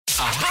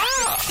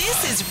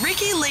This is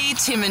Ricky, Lee,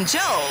 Tim and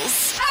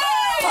Joel's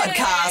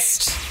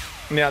podcast.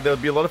 Now, there'll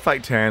be a lot of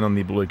fake tan on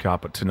the blue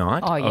carpet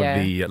tonight Oh, yeah.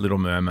 of the Little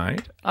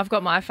Mermaid. I've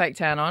got my fake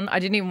tan on. I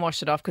didn't even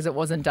wash it off because it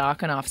wasn't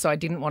dark enough, so I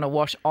didn't want to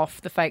wash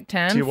off the fake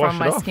tan Do you wash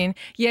from it my off? skin.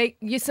 Yeah,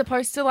 you're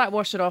supposed to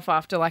wash it off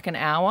after an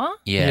hour,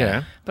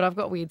 Yeah. but I've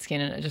got weird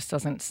skin and it just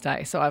doesn't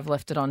stay, so I've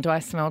left it on. Do I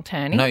smell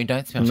tanny? No, you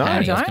don't smell No. tanny. I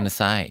was Don't? going to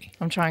say.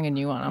 I'm trying a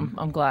new one.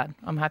 I'm glad.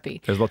 I'm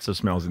happy. There's lots of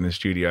smells in the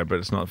studio, but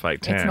it's not fake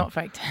tan. It's not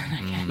fake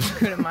tan. Okay.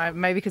 Good am I.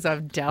 Maybe because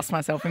I've doused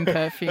myself in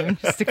perfume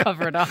just to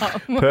cover it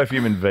up.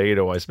 Perfume and V, it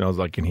always smells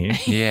like in here.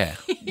 Yeah.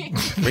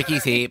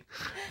 Ricky's here.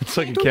 It's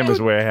like a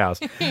chemist warehouse.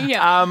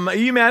 Yeah. Are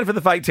you mad for the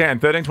fake tan?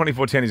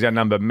 132410 is our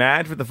number.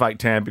 Mad for the fake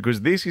tan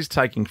because this is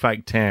taking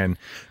fake tan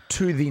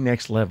to the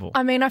next level.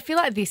 I mean, I feel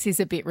like this is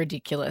a bit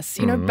ridiculous.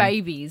 You know,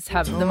 babies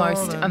have the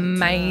most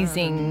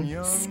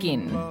amazing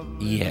skin.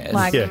 Yes.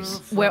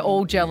 Yes. We're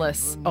all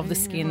jealous of the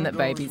skin that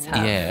babies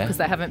have. Yeah. Because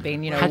they haven't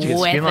been, How'd you get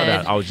weathered. skin like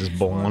that? I was just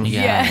born.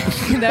 Yeah. Yeah.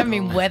 They haven't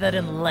been weathered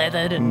and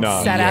leathered and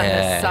No. sat out in the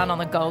Yeah. sun on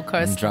the Gold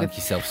Coast. And drunk with-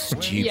 yourself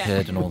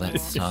stupid and all that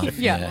stuff.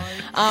 Yeah.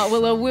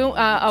 Well,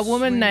 a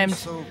woman named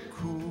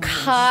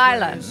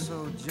Kylan.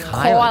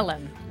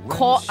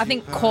 I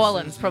think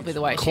Corlin's probably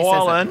the way she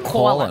Corlin? says it.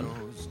 Corlin.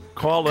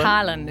 Colin,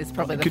 Kylan is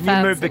probably the can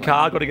you move the fancy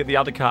car? Got to get the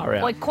other car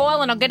out. Like,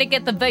 Corlin, I'm going to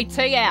get the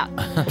VT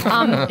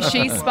out.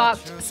 She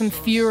sparked some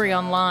fury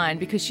online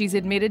because she's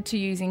admitted to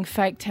using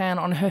fake tan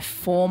on her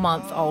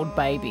 4-month-old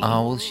baby.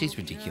 Oh, well, she's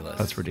ridiculous.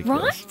 That's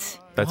ridiculous. Right?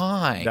 That's,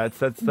 Why?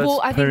 That's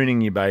Well, I think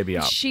pruning your baby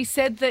up. She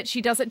said that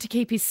she does it to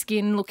keep his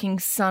skin looking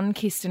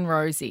sun-kissed and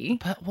rosy.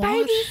 But what?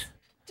 Babies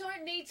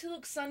don't need to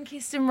look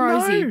sun-kissed and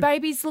rosy. No.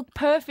 Babies look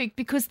perfect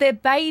because they're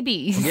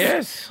babies.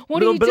 Yes.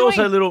 What are you But doing?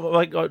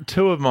 also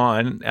two of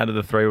mine out of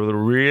the three were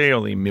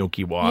really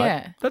milky white.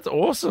 Yeah. That's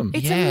awesome.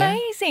 It's Yeah.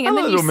 amazing. And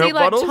Hello, then you little see milk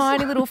bottles.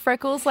 tiny little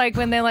freckles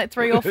when they're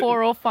 3 or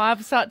 4 or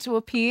 5 start to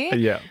appear.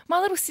 Yeah.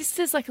 My little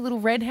sister's a little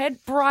redhead,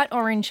 bright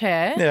orange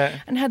hair. Yeah.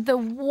 And had the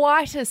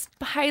whitest,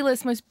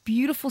 palest, most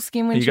beautiful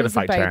skin when You she gotta was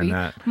a fake tan baby.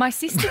 that. My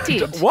sister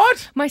did.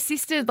 What? My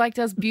sister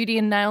does beauty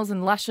and nails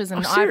and lashes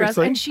and Oh, eyebrows,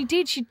 seriously? and she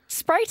did. She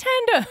spray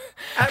tanned her.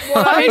 At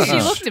what I mean, age? she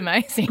looked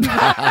amazing.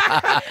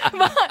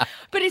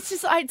 but it's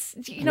just, that's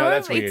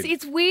weird.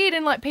 it's weird,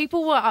 and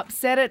people were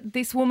upset at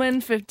this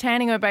woman for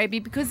tanning her baby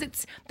because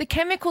it's the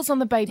chemicals on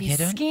the baby's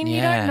Yeah, skin. You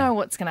yeah. don't know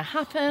what's going to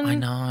happen. I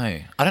know.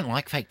 I don't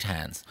like fake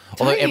tans.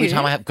 Although every you?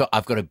 time I've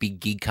got a big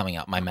gig coming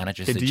up, my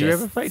manager Do suggests. you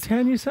ever fake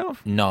tan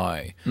yourself?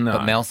 No. No.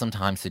 But Mel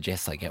sometimes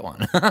suggests I get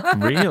one.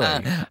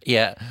 Really?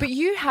 Yeah. But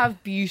you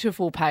have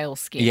beautiful pale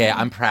skin. Yeah,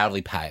 I'm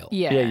proudly pale.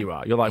 Yeah. Yeah, you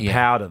are. You're like Yeah.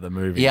 Powder, the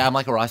movie. Yeah, I'm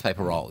like a rice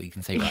paper roll. You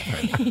can see right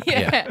through me.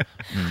 Yeah.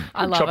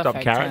 I love Chopped a up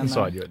fake carrot tan,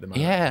 inside though. you at the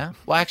moment. Yeah.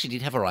 Well, I actually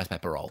did have a rice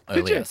paper roll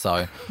earlier. you?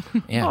 So,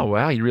 yeah. Oh,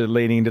 wow. You're really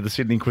leaning into the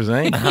Sydney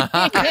cuisine.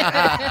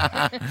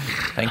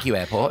 Thank you,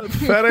 airport.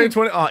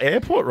 1320. Oh,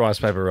 airport rice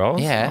paper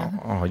rolls? Yeah.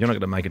 Oh, you're not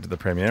going to make it to the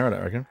premiere, I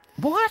don't reckon.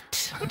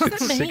 What?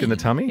 Sick in the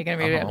tummy? You're going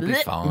to be I'll be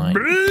fine.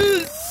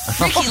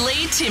 Ricky,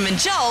 Lee, Tim and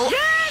Joel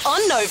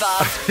on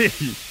Nova.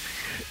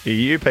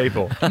 You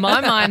people.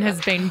 My mind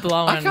has been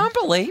blown. I can't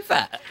believe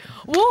that.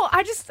 Well,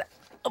 I'm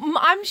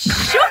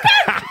shook.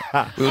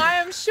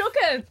 I am shooked.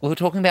 We were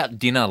talking about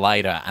dinner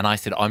later, and I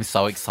said, I'm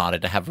so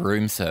excited to have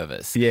room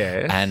service.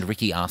 Yes. And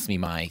Ricky asked me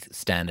my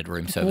standard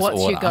room service What's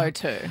order. your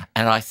go-to?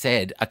 And I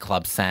said a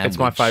club sandwich. It's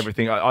my favourite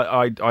thing.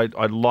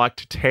 I'd like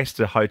to test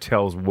a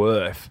hotel's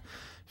worth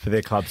for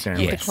their club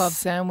sandwich. Yes. The club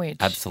sandwich.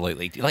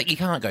 Absolutely. You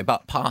can't go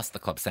past the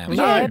club sandwich.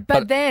 Yeah, No,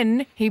 but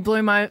then he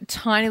blew my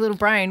tiny little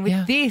brain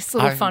with this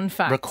little I fun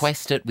fact.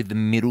 request it with the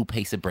middle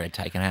piece of bread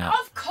taken out.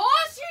 Of course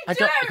you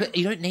do.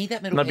 You don't need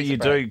that middle No, piece but you of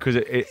bread. do because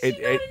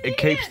it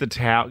keeps the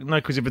towel. No,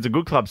 because if it's a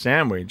good club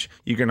sandwich,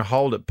 you can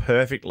hold it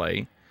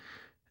perfectly,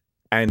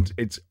 and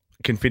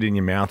can fit in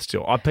your mouth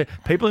still.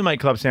 People who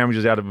make club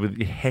sandwiches out of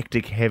with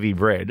hectic heavy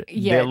bread,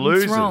 Yeah, they're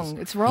losers. it's wrong.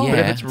 It's wrong. Yeah. But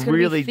if it's gotta be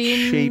really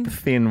thin. cheap,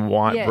 thin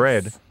white Yes.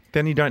 bread,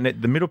 then you don't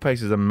need the middle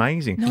piece is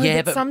amazing. No, Yeah,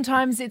 but but-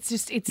 sometimes it's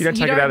just You don't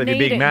take it out of your need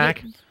Big it.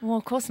 Mac? Well,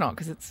 of course not,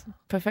 because it's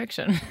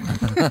perfection.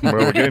 Well,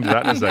 we'll get into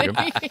that in a second.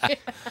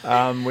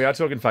 We are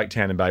talking fake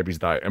tan and babies,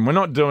 though, and we're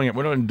not doing it.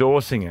 We're not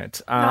endorsing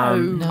it.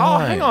 No. Oh,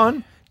 hang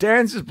on.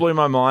 Dan's just blew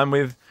my mind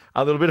with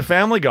a little bit of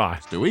Family Guy.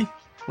 Stewie,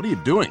 what are you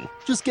doing?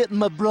 Just getting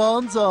my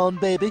bronze on,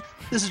 baby.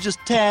 This is just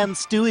tan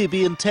Stewie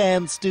being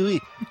tan Stewie.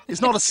 It's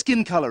not a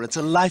skin color, it's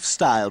a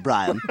lifestyle,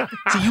 Brian.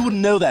 So you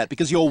wouldn't know that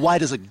because you're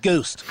white as a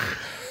ghost.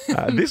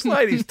 This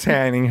lady's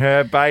tanning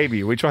her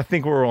baby, which I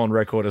think we're on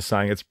record as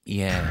saying it's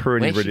Yeah.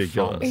 pretty Where's she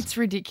ridiculous. from? It's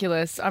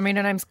ridiculous. I mean,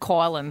 her name's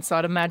Kylan, so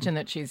I'd imagine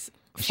that she's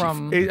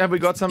from Have we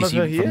got some Is of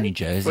her she here? from New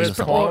Jersey Where's or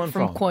something? Kylan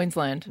from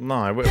Queensland.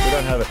 No, we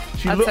don't have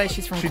it. I'd say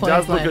she's from She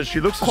Queensland. does look. She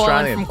looks Kylan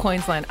Australian. from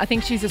Queensland. I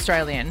think she's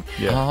Australian.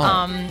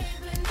 Yeah.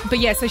 But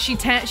yeah, so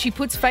she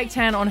puts fake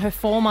tan on her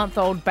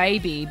 4-month-old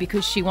baby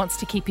because she wants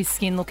to keep his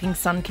skin looking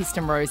sun-kissed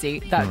and rosy.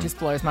 That just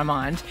blows my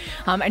mind.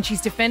 And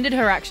she's defended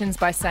her actions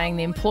by saying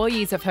the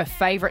employees of her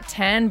favourite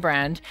tan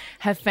brand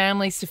have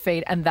families to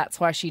feed, and that's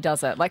why she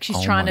does it. Like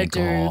she's trying to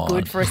do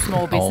good for a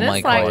small business. Oh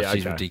my like, God,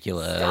 she's Okay.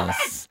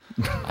 ridiculous.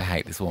 I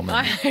hate this woman.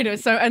 I hate her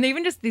so. And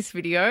even just this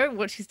video,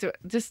 what she's doing,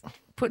 just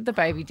put the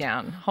baby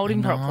down, hold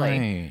him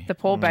properly. The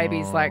poor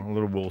baby's like, A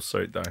little wool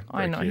suit, though. I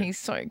Very know, cute. he's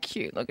so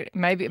cute. Look at it.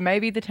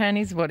 Maybe the tan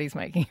is what he's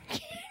making him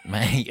cute.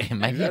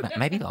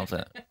 Maybe loves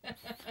it.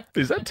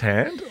 Is that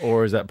tanned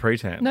or is that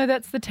pre-tanned? No,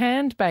 that's the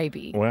tanned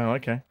baby. Wow,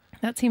 okay.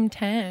 That's him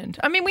tanned.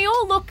 I mean, we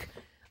all look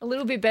a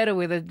little bit better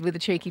with a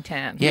cheeky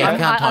tan. Yeah, you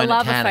can't I tone it,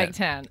 love tan a fake it.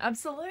 tan.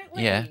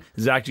 Absolutely. Yeah.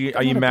 Zach,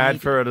 are you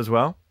mad for it as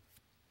well?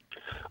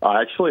 I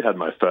actually had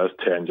my first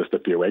tan just a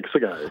few weeks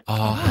ago.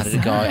 Oh, how did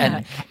it go?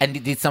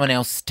 And did someone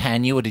else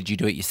tan you or did you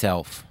do it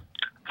yourself?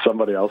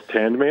 Somebody else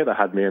tanned me. They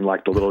had me in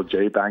like the little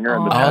G banger.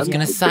 And the I was tan.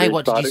 going to It's say, pretty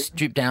what did you exciting.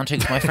 strip down to?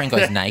 Because my friend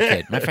goes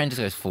naked. My friend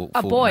just goes full.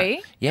 A boy?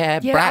 Yeah,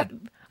 Yeah, Brad.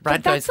 but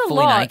Brad that's goes a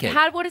fully lot.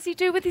 naked. What does he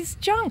do with his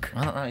junk?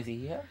 I don't know. Is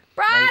he here?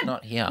 Brad! No, he's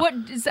not here. What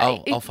is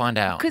that? I'll find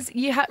out. Because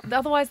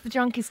otherwise the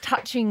junk is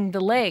touching the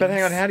legs. But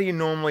hang on, how do you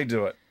normally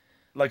do it?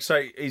 Like,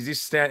 so is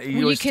this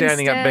you can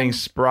standing up being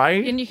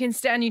sprayed? And you can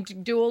stand. You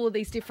do all of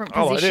these different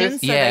Oh, it is?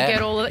 positions, so Yeah. they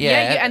get all of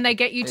Yeah. and they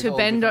get you There's to all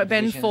bend different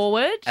bend positions.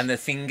 forward. And the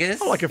fingers.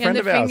 Oh, like a and friend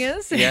the of ours.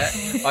 fingers. Yeah.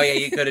 Oh, yeah,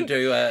 you got to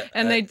do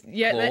And they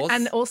claws.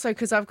 and also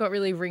because I've got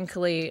really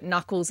wrinkly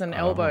knuckles and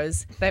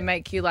elbows, they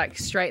make you like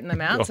straighten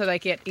them out so they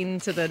get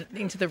into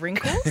the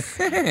wrinkles.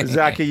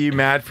 Zach, are you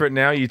mad for it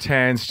now? Are you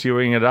tan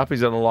stewing it up?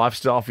 Is it a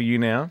lifestyle for you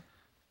now?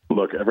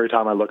 Look, every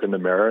time I look in the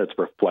mirror, it's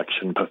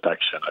reflection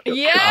perfection. I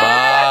feel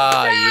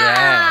Ah,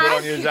 yeah. Good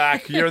on you,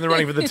 Zach. You're in the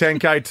running for the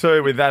 10K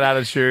too with that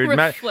attitude.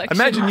 Reflection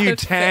Imagine you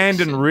perfection.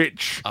 tanned and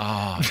rich.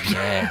 Oh,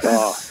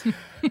 yes.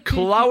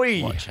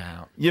 Chloe, Watch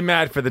out. you're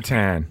mad for the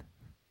tan.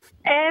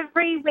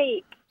 Every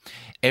week.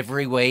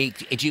 Every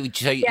week,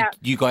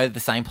 you go to the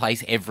same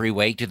place every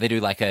week? Do they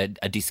do like a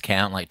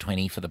discount, like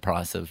 20 for the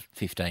price of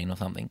 15 or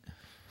something?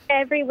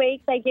 Every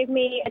week they give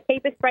me a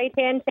cheaper spray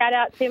tan. Shout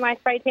out to my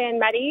spray tan,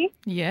 Maddie.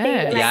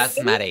 Yeah. Yes,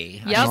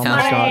 Maddie. Yep. She sounds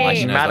Maddie. like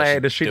she knows what Maddie,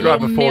 she's does she doing.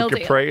 drive a Ford Nailed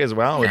it. Capri as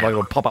well with like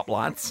little pop-up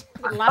lights?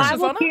 I Lashes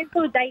will on her?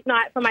 cancel date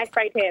night for my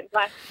spray tan.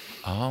 Like,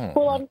 Oh.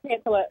 full on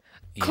cancel it.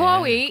 Yeah.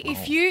 Chloe,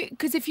 if you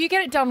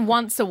get it done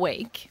once a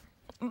week,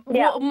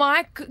 Yeah.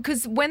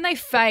 because when they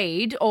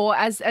fade or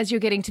as you're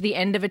getting to the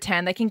end of a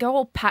tan, they can go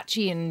all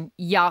patchy and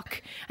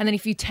yuck. And then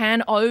if you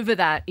tan over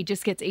that, it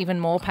just gets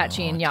even more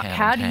patchy and yuck. tan,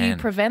 How do you tan.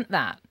 prevent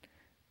that?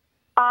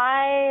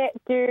 I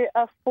do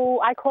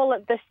I call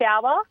it the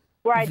shower,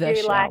 where I The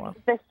do like shower.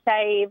 the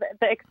shave,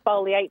 the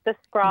exfoliate, the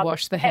scrub.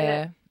 Wash the and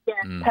hair. Yeah,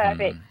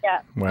 perfect. Yeah.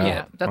 Wow.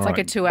 Yeah, that's All like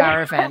a right.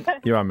 2-hour event.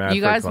 You are mad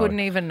You for it, guys Chloe.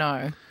 wouldn't even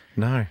know.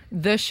 No.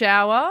 The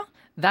shower,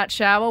 that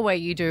shower where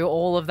you do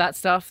all of that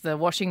stuff, the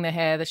washing the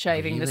hair, the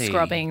shaving, the Really?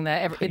 scrubbing,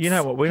 You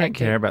know what? We don't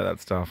care about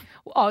that stuff.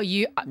 Oh,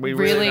 you We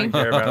really? don't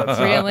care about that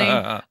stuff. Really?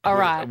 All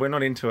right. We're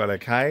not into it,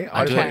 okay?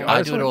 I do, Okay. it,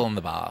 I do it all in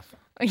the bath.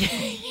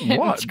 Yeah,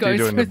 What which do you goes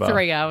do in the for bath?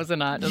 3 hours a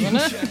night, doesn't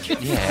it?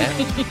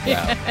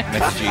 Yeah.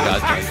 Message you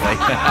guys mostly.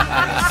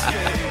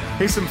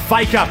 Here's some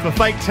fake up, a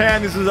fake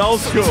tan. This is old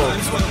school.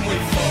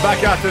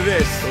 Back after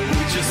this.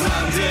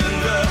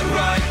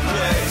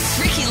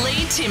 Ricky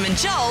Lee, Tim and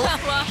Joel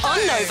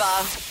on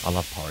Nova. I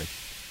love porridge.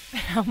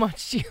 How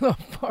much do you love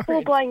Full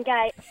porridge? blown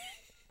gay.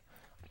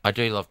 I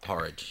do love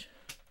porridge.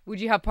 Would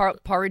you have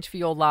porridge for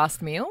your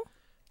last meal?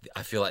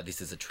 I feel like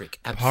this is a trick.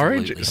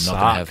 Porridge Absolutely.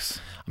 I'm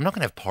sucks. not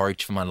gonna have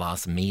porridge for my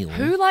last meal.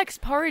 Who likes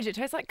porridge? It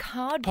tastes like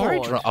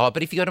cardboard. Porridge? Oh,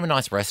 but if you go to a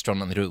nice restaurant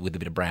and they do it with a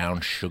bit of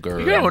brown sugar.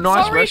 You go to a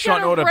nice Porridge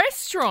restaurant at a order.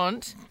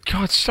 restaurant?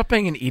 God, stop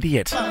being an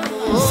idiot.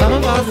 Some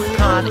of us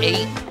can't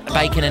eat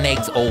bacon and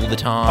eggs all the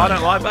time. I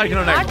don't like bacon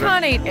on eggs. I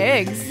can't eat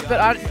eggs, but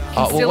I can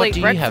well, still what eat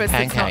do you have? breakfast.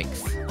 It's not-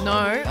 Pancakes? No,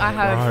 I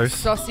have Gross.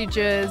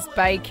 sausages,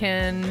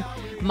 bacon,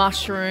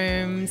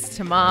 mushrooms,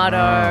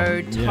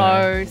 tomato,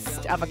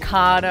 toast,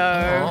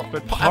 avocado.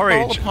 But A bowl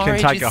porridge of can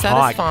porridge take is a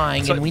hike.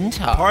 satisfying It's in like-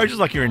 winter. Porridge is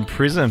like you're in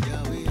prison.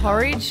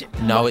 Porridge,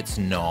 No, it's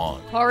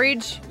not.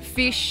 porridge,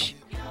 fish,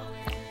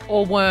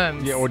 or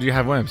worms. Yeah, or do you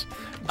have worms?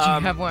 Do you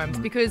have worms?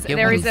 Because yeah,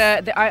 there is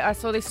worms. I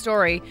saw this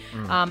story,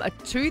 a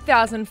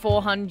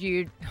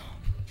 2,400.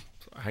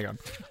 Hang on.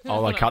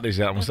 I'll cut this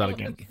out and we'll start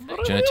again. Do you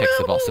want to text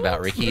the boss about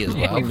Ricky as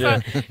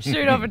well?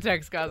 Shoot off a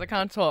text, guys. I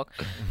can't talk.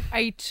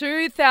 A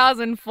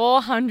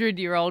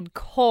 2,400-year-old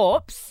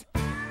corpse.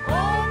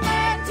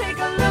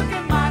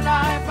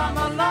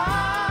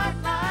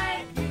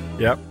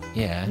 Yep.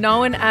 Yeah.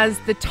 Known as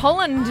the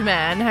Tolland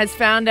Man has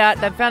found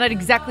out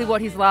exactly what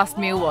his last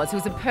meal was. It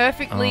was a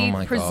perfectly Oh my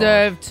God.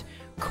 preserved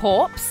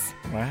corpse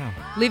Wow.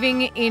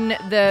 living in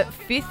the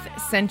 5th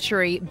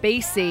century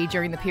BC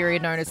during the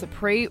period known as the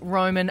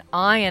pre-Roman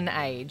Iron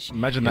Age.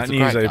 Imagine He's that a New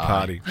Year's great Eve guy.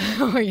 party.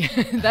 Oh, yeah.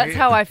 That's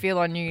how I feel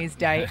on New Year's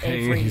Day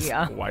every He's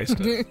year.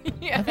 wasted.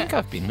 I think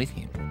I've been with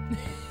him.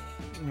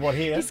 What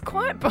here? He's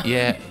quite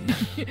Yeah.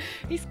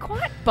 he's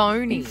quite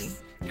bony.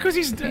 Because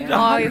he's Oh,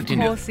 of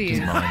Didn't- course he is.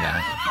 didn't mind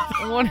that.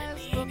 What-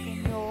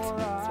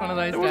 It's one of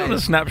those It wasn't a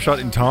days. snapshot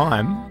in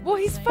time. Well,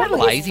 his, What a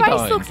his lazy face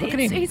bones. looks. Look at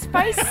him. His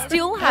face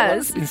still How long has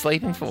has. he been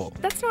sleeping for?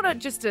 That's not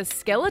just a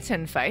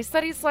skeleton face.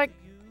 That is like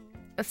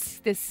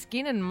there's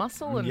skin and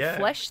muscle and Yeah.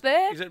 flesh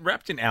there. Is it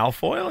wrapped in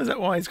alfoil? Is that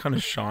why it's kind of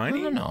I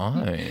shiny? don't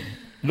know. It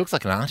looks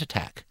like an art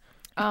attack.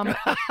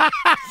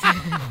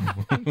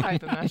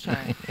 Paper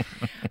mache.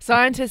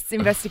 Scientists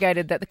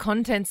investigated that the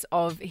contents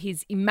of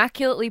his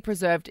immaculately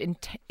preserved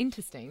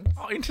intestines.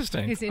 Oh,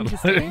 interesting. His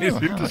intestines.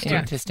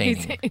 Interesting.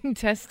 His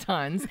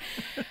intestines.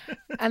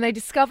 And they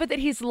discovered that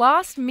his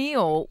last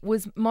meal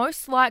was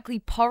most likely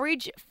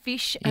porridge,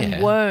 fish, and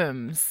Yeah.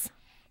 worms.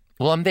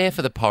 Well, I'm there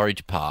for the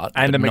porridge part.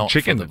 And a but not for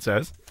McChicken, the- it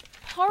says.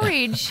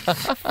 Porridge,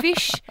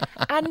 fish,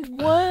 and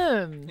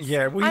worms.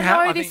 Yeah, we I have-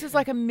 know I this think- was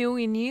like a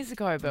million years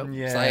ago, but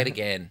Yeah. Say it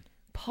again.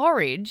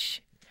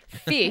 porridge,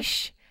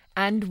 fish,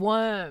 and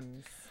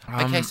worms.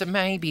 Okay, so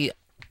maybe...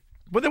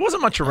 Well, there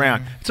wasn't much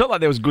around. It's not like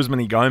there was Guzman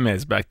y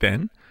Gomez back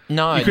then.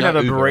 No, You could no have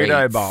a Uber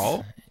burrito Eats.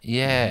 bowl.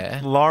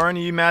 Yeah. Lauren, are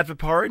you mad for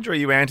porridge or are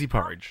you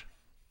anti-porridge?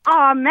 Oh,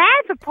 I'm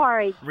mad for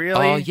porridge.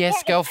 Really? Oh, yes,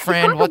 It's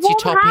girlfriend. like What's a your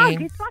warm hug.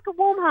 topping? It's like a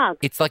warm hug.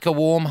 It's like a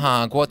warm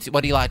hug. What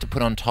do you like to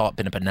put on top?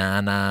 In a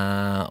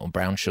banana or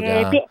brown sugar?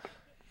 Yeah,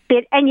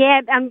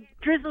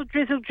 drizzle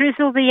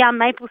the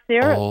maple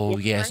syrup. Oh,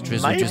 yes,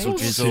 drizzle, Maple drizzle,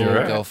 drizzle,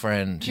 syrup.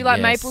 girlfriend. Do you like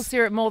yes. maple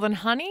syrup more than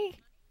honey?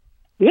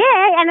 Yeah,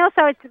 and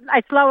also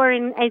it's lower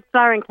in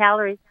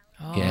calories.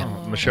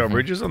 Yeah. Michelle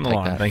Bridges on the Take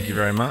line. that. Thank you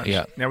very much.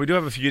 Yeah. Now, we do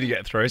have a few to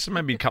get through, so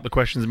maybe a couple of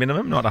questions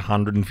minimum, not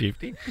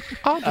 150.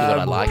 I'll do what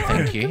I like,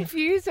 thank you.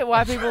 Confused at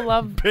why people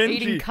love Benji.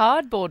 eating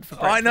cardboard for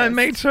I breakfast. know,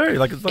 me too.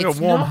 Like, it's like It's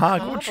a warm not hug.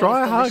 hard, Well, it's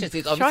try a hug. delicious.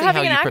 It's Try obviously having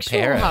how an you actual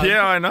prepare hug. it.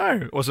 Yeah, I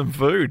know. Or some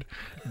food.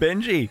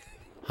 Benji.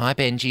 Hi,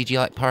 Benji. Do you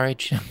like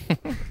porridge?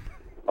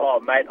 Oh,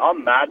 mate,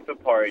 I'm mad for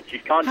porridge. You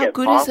can't How get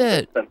good past is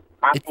it? Some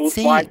apple It's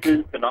sick.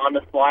 slices,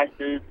 banana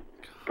slices,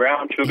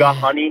 brown sugar,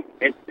 honey.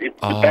 It's the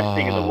best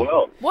thing in the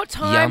world. What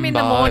time in the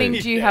Yumbo. morning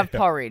do you have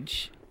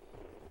porridge?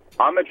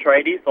 I'm a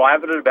tradie, so I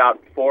have it at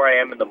about 4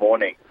 a.m. in the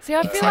morning. See,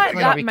 I feel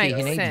Exactly, like that Ricky, makes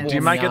you need sense. Do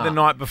you warm make it the up.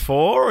 night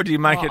before or do you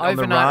make it on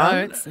the overnight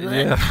run? oats.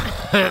 Yeah.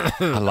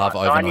 I love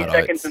 90 overnight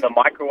seconds oats. in the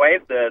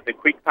microwave, the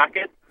quick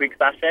packet, quick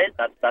sachet.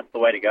 That's the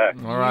way to go.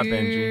 All right,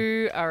 Benji.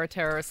 You are a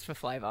terrorist for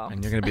flavour.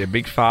 And you're going to be a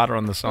big farter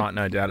on the site,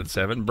 no doubt, at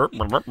 7. Burp,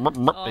 burp, burp, burp,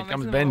 burp. Oh, Here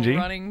comes makes them all Benji.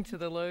 running to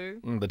the loo.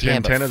 The Yeah,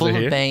 10 but tenors full are of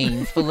here.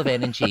 beans, full of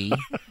energy,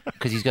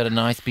 because he's got a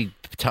nice big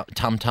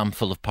tum-tum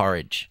full of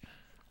porridge.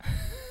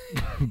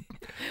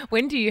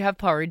 When do you have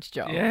porridge,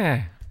 Joel?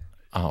 Yeah.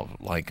 Oh,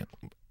 like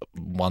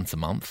once a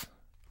month.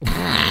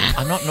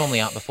 I'm not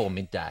normally up before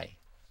midday.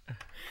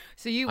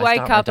 So you I wake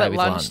start my up day at with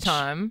lunch.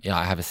 lunchtime Yeah,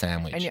 I have a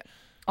sandwich. and you...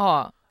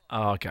 Oh,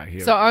 Oh, okay. Here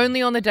so we go.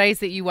 only on the days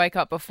that you wake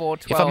up before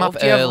 12. I'm up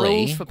do you have early-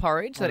 rules for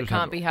porridge that it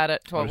can't be had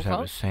at 12 Just have a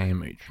o'clock?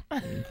 sandwich.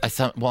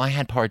 I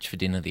had porridge for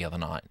dinner the other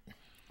night.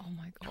 Oh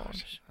my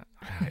gosh.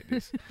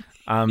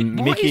 What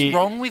Mickey, is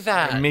wrong with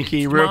that?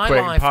 Mickey, It's real my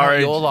quick, life, not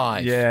porridge. your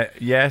life. Yeah,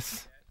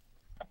 yes.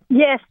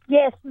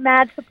 Yes,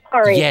 mad for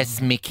porridge. Yes,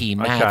 Mickey,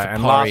 mad Okay, for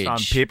and porridge.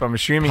 last time, Pip, I'm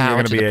assuming Power you're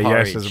going to to be the a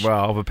yes porridge. as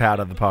well for power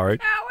to the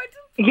porridge.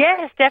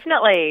 Yes,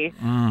 definitely.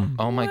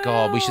 Oh my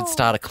God, we should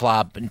start a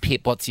club. And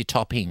Pip, what's your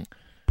topping?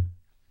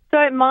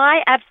 So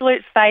my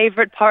absolute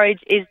favourite porridge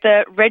is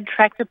the red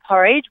tractor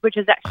porridge, which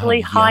is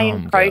actually Oh, high yum,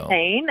 in girl.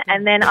 protein.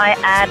 And then I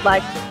add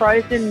like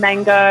frozen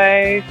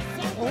mango.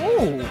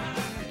 Ooh.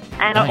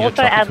 And Oh, I you're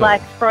also add tropical.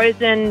 like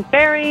frozen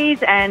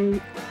berries and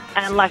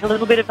like a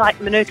little bit of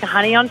like Manuka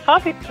honey on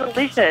top. It's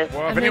delicious.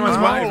 Well, if And then anyone's,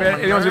 roll.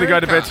 anyone's going to go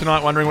to bed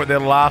tonight wondering what their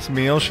last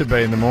meal should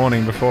be in the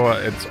morning before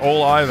it's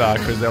all over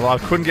because their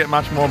life couldn't get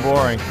much more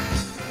boring.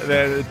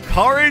 The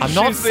porridge I'm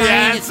not is the saying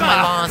answer. it's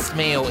my last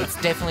meal. It's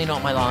definitely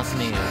not my last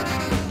meal.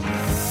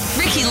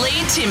 Ricky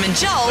Lee, Tim and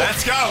Joel.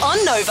 Let's go.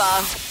 On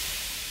Nova.